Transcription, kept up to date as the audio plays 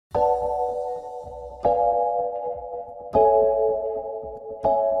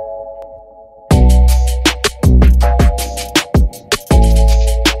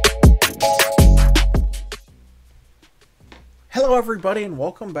everybody, and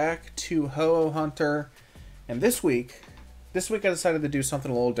welcome back to Ho-Oh Hunter. And this week I decided to do something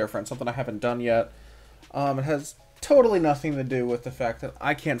a little different, something I haven't done yet. It has totally nothing to do with the fact that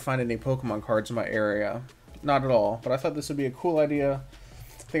I can't find any Pokemon cards in my area. Not at all, but I thought this would be a cool idea.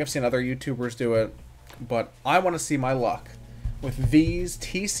 I think I've seen other YouTubers do it, but I want to see my luck with these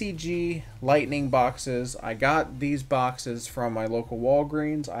TCG lightning boxes. I got these boxes from my local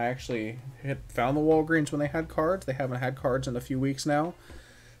Walgreens. I actually found the Walgreens when they had cards. They haven't had cards in a few weeks now.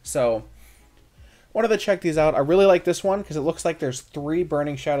 So, wanted to check these out. I really like this one because it looks like there's 3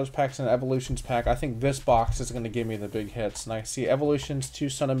 Burning Shadows packs and an Evolutions pack. I think this box is going to give me the big hits. And I see Evolutions, 2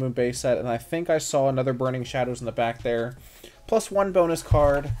 Sun and Moon base set, and I think I saw another Burning Shadows in the back there. Plus 1 bonus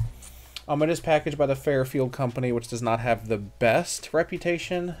card. It is packaged by the Fairfield Company, which does not have the best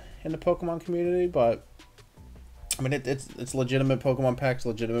reputation in the Pokemon community, but I mean it's legitimate Pokemon packs,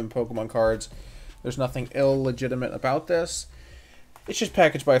 legitimate Pokemon cards. There's nothing illegitimate about this. It's just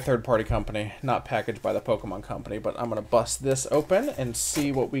packaged by a third-party company, not packaged by the Pokemon Company. But I'm gonna bust this open and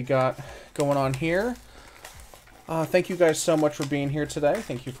see what we got going on here. Thank you guys so much for being here today.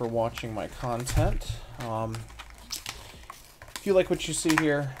 Thank you for watching my content. If you like what you see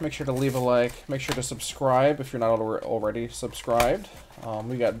here, make sure to leave a like. Make sure to subscribe if you're not already subscribed.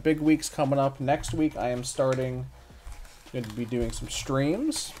 We got big weeks coming up. Next week I am going to be doing some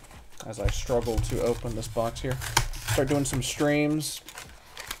streams as I struggle to open this box here. Start doing some streams.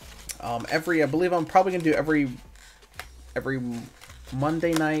 I believe I'm probably going to do every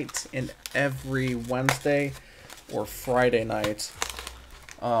Monday night and every Wednesday or Friday night.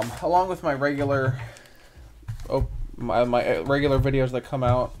 Along with my regular my regular videos that come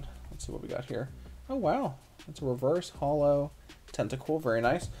out. Let's see what we got here. Oh wow, it's a reverse hollow tentacle, very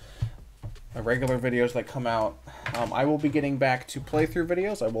nice. My regular videos that come out. I will be getting back to playthrough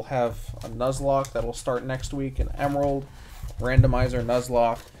videos. I will have a nuzlocke that will start next week, an Emerald randomizer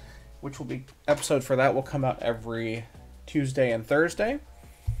nuzlocke, which will be episode for that will come out every Tuesday and Thursday.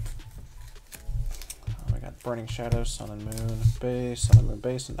 I got Burning Shadows, Sun and Moon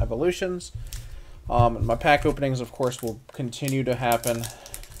base, and Evolutions. My pack openings, of course, will continue to happen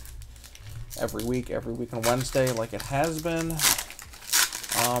every week on Wednesday, like it has been.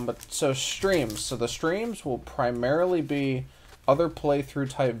 So streams. So the streams will primarily be other playthrough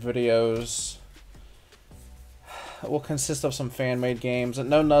type videos. It will consist of some fan-made games.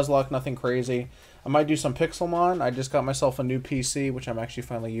 No Nuzlocke, nothing crazy. I might do some Pixelmon. I just got myself a new PC, which I'm actually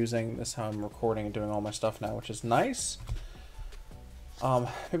finally using. This is how I'm recording and doing all my stuff now, which is nice.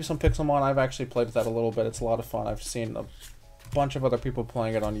 Maybe some Pixelmon. I've actually played with that a little bit. It's a lot of fun. I've seen a bunch of other people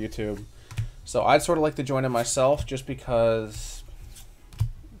playing it on YouTube. So I'd sort of like to join in myself just because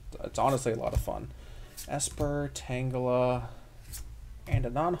it's honestly a lot of fun. Esper, Tangela, and a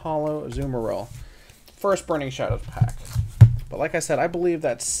non-hollow Azumarill. First Burning Shadows pack. But like I said, I believe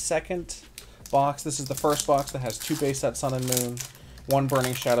that second box, this is the first box that has 2 base sets, Sun and Moon, 1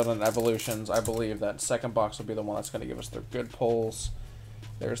 Burning Shadow and Evolutions. I believe that second box will be the one that's going to give us the good pulls.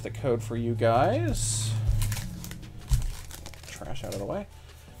 There's the code for you guys. Trash out of the way.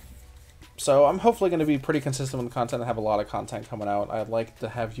 So I'm hopefully going to be pretty consistent with the content and have a lot of content coming out. I'd like to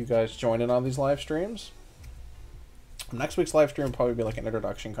have you guys join in on these live streams. Next week's live stream will probably be like an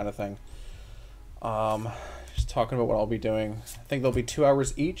introduction kind of thing. Just talking about what I'll be doing. I think they'll be 2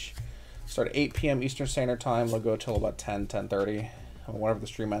 hours each. Start at 8 p.m. Eastern Standard Time. They'll go till about 10:30. Whenever the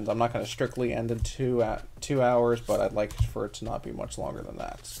stream ends. I'm not going to strictly end in 2 hours, but I'd like for it to not be much longer than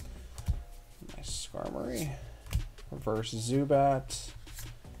that. Nice Skarmory. Reverse Zubat.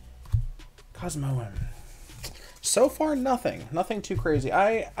 Cosmoem. So far, nothing. Nothing too crazy.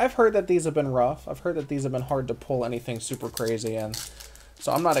 I've heard that these have been rough. I've heard that these have been hard to pull anything super crazy in.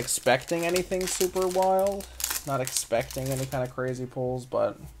 So I'm not expecting anything super wild. Not expecting any kind of crazy pulls,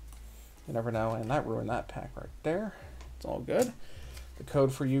 but you never know. And that ruined that pack right there. It's all good. The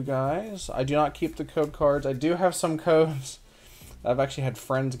code for you guys. I do not keep the code cards. I do have some codes that I've actually had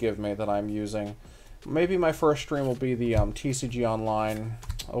friends give me that I'm using. Maybe my first stream will be the TCG Online.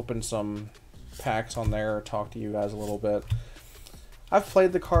 Open some packs on there, talk to you guys a little bit. I've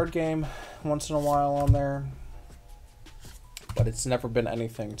played the card game once in a while on there, but it's never been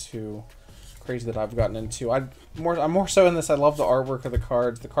anything too crazy that I've gotten into. I'm more so in this. I love the artwork of the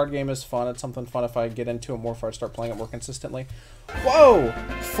cards. The card game is fun. It's something fun if I get into it more, if I start playing it more consistently. Whoa!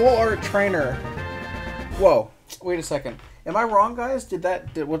 Full art trainer. Whoa! Wait a second. Am I wrong, guys?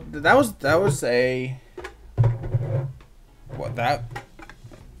 That was a what that?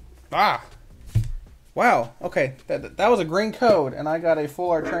 Ah! Wow. Okay, that was a green code, and I got a full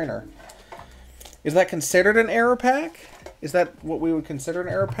art trainer. Is that considered an error pack? Is that what we would consider an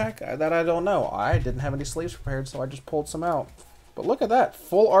error pack? That I don't know. I didn't have any sleeves prepared, so I just pulled some out. But look at that.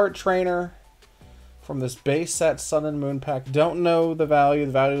 Full art trainer from this base set Sun and Moon pack. Don't know the value.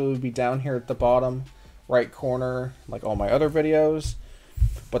 The value would be down here at the bottom right corner, like all my other videos.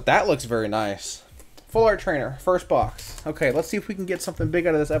 But that looks very nice. Full art trainer, first box. Okay, let's see if we can get something big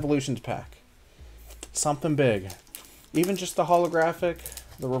out of this Evolutions pack. Something big. Even just the holographic,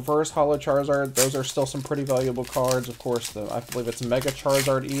 the reverse holo Charizard, those are still some pretty valuable cards. Of course, I believe it's Mega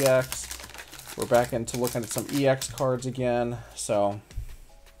Charizard EX. We're back into looking at some EX cards again. So,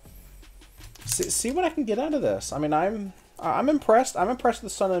 see what I can get out of this. I mean, I'm impressed. I'm impressed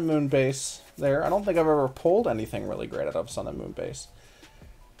with the Sun and Moon base there. I don't think I've ever pulled anything really great out of Sun and Moon base.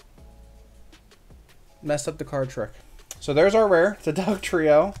 Messed up the card trick. So there's our rare. It's a Dog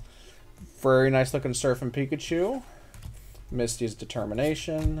Trio. Very nice looking Surfing Pikachu. Misty's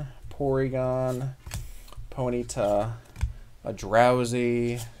Determination. Porygon. Ponyta. A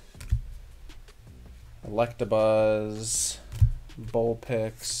Drowsy. Electabuzz.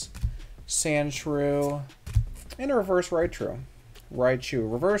 Bullpix. Sandshrew. And a reverse Raichu.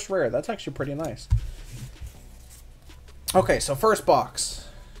 Reverse rare. That's actually pretty nice. Okay, so first box.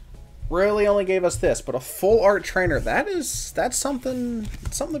 Really only gave us this, but a full art trainer. That's something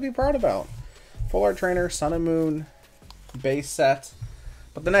to be proud about. Full art trainer, Sun and Moon, base set.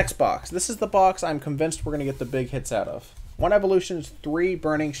 But the next box. This is the box I'm convinced we're gonna get the big hits out of. 1 Evolutions, 3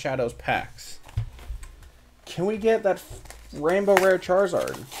 Burning Shadows packs. Can we get that Rainbow Rare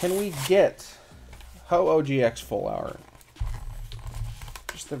Charizard? Can we get Ho-Oh-GX full art?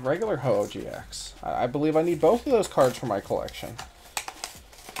 Just the regular Ho-Oh-GX. I believe I need both of those cards for my collection.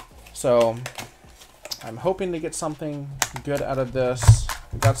 So, I'm hoping to get something good out of this.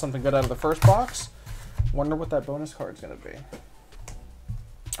 We got something good out of the first box. Wonder what that bonus card's going to be.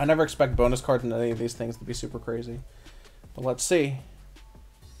 I never expect bonus cards in any of these things to be super crazy. But let's see.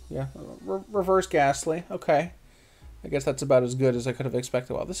 Yeah, reverse Ghastly. Okay. I guess that's about as good as I could have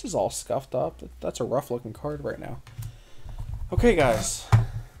expected. Wow, this is all scuffed up. That's a rough looking card right now. Okay, guys.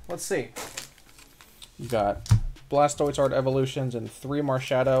 Let's see. You got Blastoise Art Evolutions and 3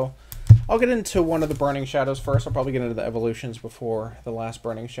 Marshadow. I'll get into one of the Burning Shadows first. I'll probably get into the Evolutions before the last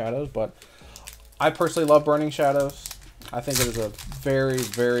Burning Shadows, but I personally love Burning Shadows. I think it is a very,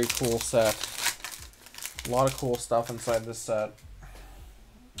 very cool set. A lot of cool stuff inside this set.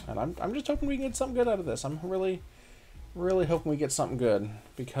 And I'm just hoping we can get something good out of this. I'm really, really hoping we get something good,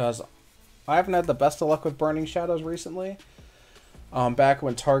 because I haven't had the best of luck with Burning Shadows recently. Back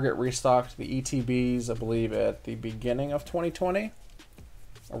when Target restocked the ETBs, I believe at the beginning of 2020.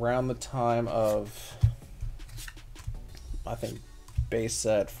 Around the time of, I think, base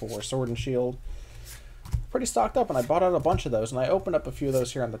set for Sword and Shield. Pretty stocked up, and I bought out a bunch of those, and I opened up a few of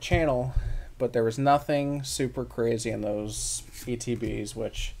those here on the channel, but there was nothing super crazy in those ETBs,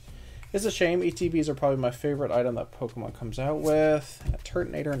 which is a shame. ETBs are probably my favorite item that Pokemon comes out with. A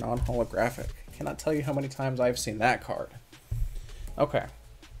Turtonator non-holographic. Cannot tell you how many times I've seen that card. Okay.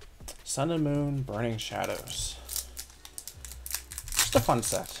 Sun and Moon, Burning Shadows. Just a fun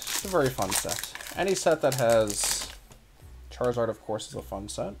set. Just a very fun set. Any set that has Charizard, of course, is a fun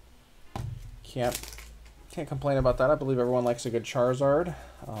set. Can't complain about that. I believe everyone likes a good Charizard.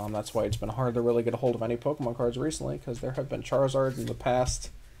 That's why it's been hard to really get a hold of any Pokemon cards recently, because there have been Charizards in the past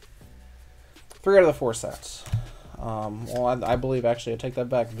 3 out of the 4 sets. Well, I believe, actually, I take that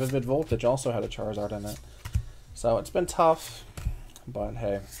back. Vivid Voltage also had a Charizard in it. So it's been tough, but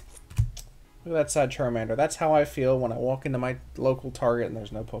hey. Look at that sad Charmander. That's how I feel when I walk into my local Target and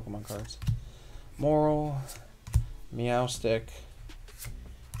there's no Pokemon cards. Moral, Meowstic,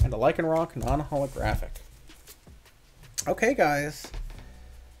 and a Lycanroc non-holographic. Okay, guys.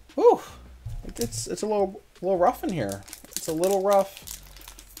 Whew. It's a little rough in here. It's a little rough.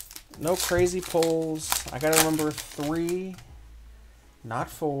 No crazy pulls. I gotta remember 3, not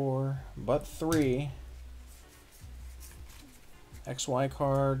 4, but 3 XY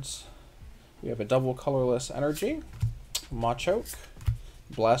cards. We have a double colorless energy, Machoke,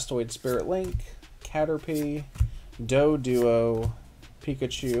 Blastoid Spirit Link, Caterpie, Doduo,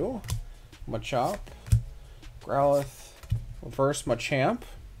 Pikachu, Machop, Growlithe, Reverse Machamp,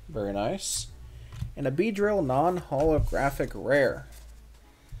 very nice, and a Beedrill non-holographic rare.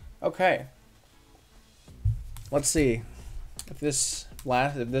 Okay, let's see if this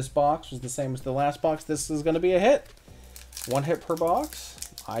box was the same as the last box. This is going to be a hit. 1 hit per box.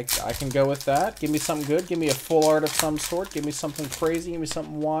 I can go with that. Give me something good. Give me a full art of some sort. Give me something crazy. Give me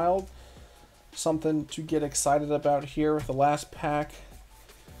something wild. Something to get excited about here with the last pack.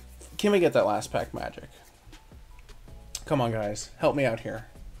 Can we get that last pack magic? Come on, guys. Help me out here.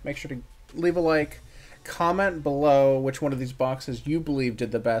 Make sure to leave a like. Comment below which one of these boxes you believe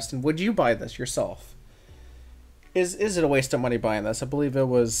did the best, and would you buy this yourself? Is it a waste of money buying this? I believe it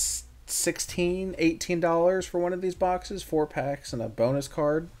was $16, $18 for one of these boxes, 4 packs and a bonus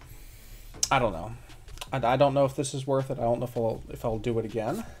card. I don't know. I don't know if this is worth it. I don't know if I'll do it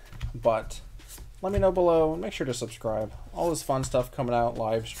again, but let me know below. Make sure to subscribe. All this fun stuff coming out,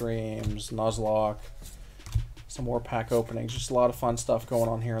 live streams, nuzlocke, some more pack openings, just a lot of fun stuff going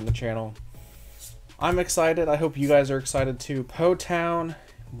on here on the channel. I'm excited. I hope you guys are excited too. Po Town,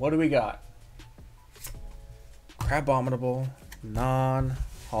 what do we got? Crabominable,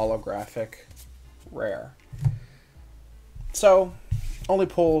 non-holographic, rare. So, only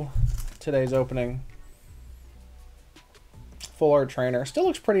pull today's opening. Full art trainer. Still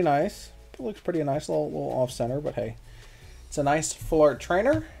looks pretty nice. It looks pretty nice. A little off center, but hey. It's a nice full art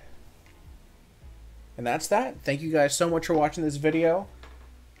trainer. And that's that. Thank you guys so much for watching this video.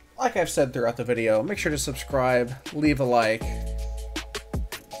 Like I've said throughout the video, make sure to subscribe, leave a like.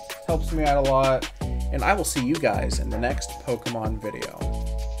 Helps me out a lot. And I will see you guys in the next Pokemon video.